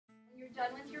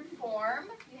Done with your form,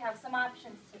 you have some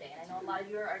options today. And I know a lot of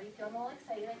you are already feeling a little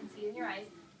excited. I can see it in your eyes.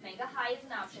 Mega High is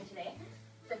an option today.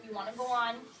 So if you want to go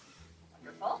on,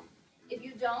 wonderful. If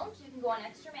you don't, you can go on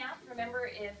Extra Math. Remember,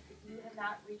 if you have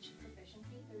not reached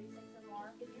proficiency, 36 or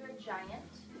more, if you're a giant,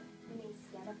 you may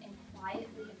stand up and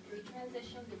quietly, in free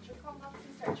transition, get your Chromebooks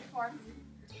and start your form.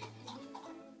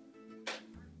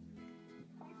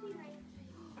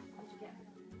 What'd you get?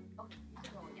 Oh, you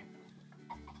can roll again.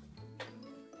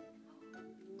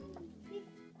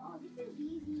 Oh, this is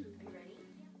easy. Are you ready?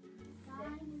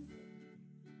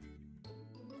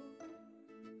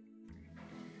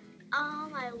 6.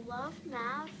 I love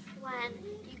math when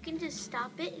you can just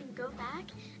stop it and go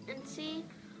back and see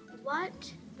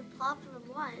what the problem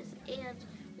was. And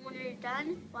when you're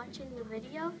done watching the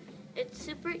video, it's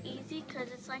super easy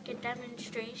because it's like a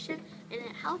demonstration and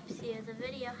it helps you. The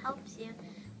video helps you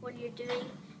when you're doing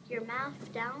your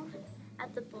math down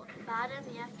at the bottom.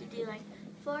 You have to do like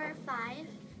 4 or 5,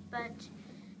 but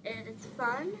it's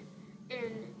fun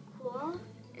and cool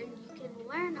and you can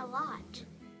learn a lot.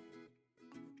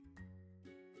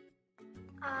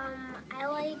 I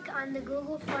like on the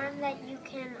Google form that you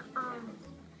can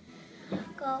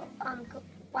go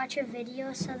watch a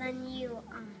video, so then you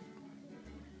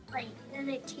then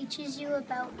it teaches you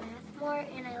about math more,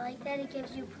 and I like that it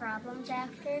gives you problems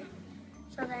after,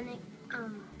 so then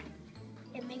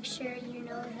it makes sure you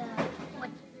know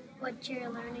what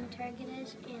your learning target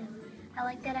is, and I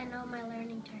like that I know my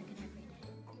learning target every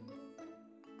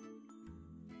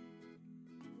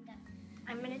day.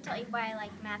 I'm going to tell you why I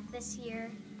like math this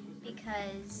year,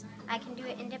 because I can do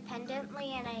it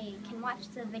independently and I can watch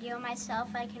the video myself.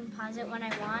 I can pause it when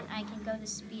I want. I can go the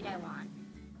speed I want.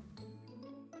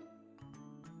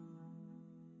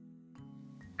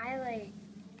 I like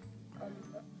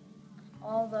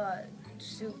all the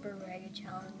super ragged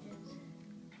challenges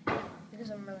because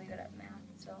I'm really good at math,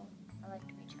 so I like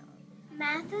to be challenged.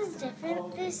 Math is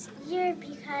different this year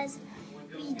because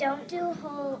we don't do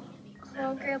whole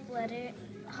group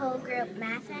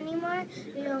math anymore.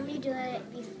 We only do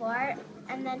it before,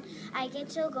 and then I get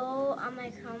to go on my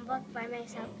Chromebook by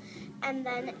myself, and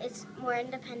then it's more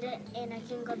independent and I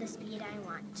can go the speed I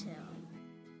want to.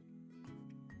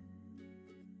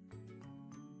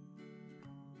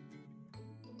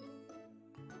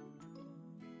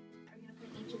 Are you going to put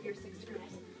each of your 6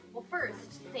 groups? Well,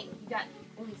 first, think, you got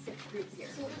only 6 groups here.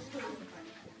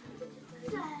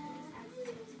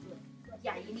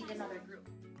 Yeah, you need another group.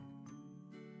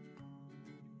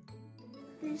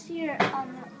 This year,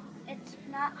 it's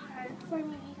not hard for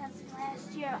me because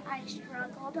last year I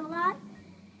struggled a lot,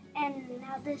 and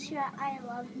now this year I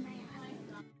love math.